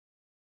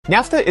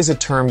Naphtha is a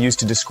term used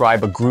to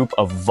describe a group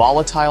of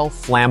volatile,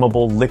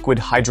 flammable, liquid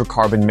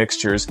hydrocarbon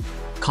mixtures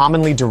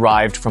commonly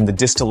derived from the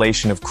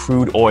distillation of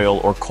crude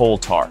oil or coal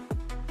tar.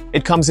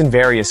 It comes in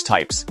various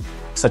types,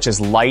 such as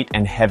light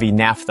and heavy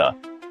naphtha,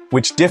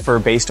 which differ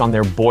based on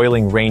their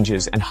boiling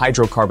ranges and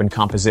hydrocarbon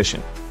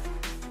composition.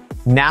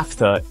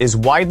 Naphtha is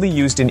widely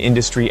used in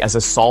industry as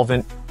a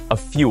solvent, a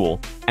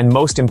fuel, and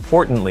most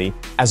importantly,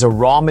 as a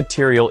raw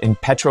material in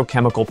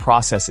petrochemical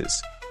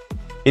processes.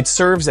 It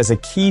serves as a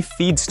key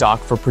feedstock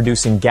for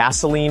producing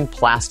gasoline,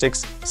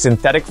 plastics,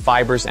 synthetic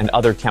fibers, and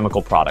other chemical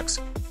products.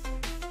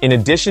 In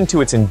addition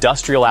to its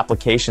industrial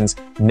applications,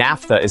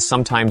 naphtha is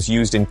sometimes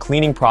used in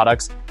cleaning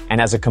products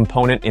and as a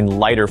component in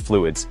lighter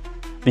fluids.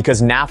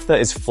 Because naphtha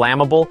is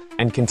flammable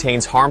and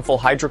contains harmful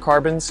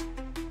hydrocarbons,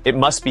 it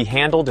must be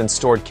handled and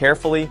stored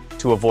carefully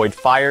to avoid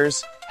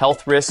fires,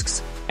 health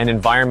risks, and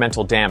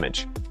environmental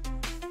damage.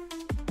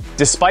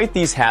 Despite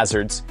these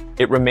hazards,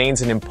 it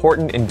remains an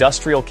important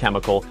industrial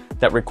chemical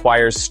that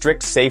requires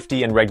strict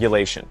safety and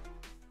regulation.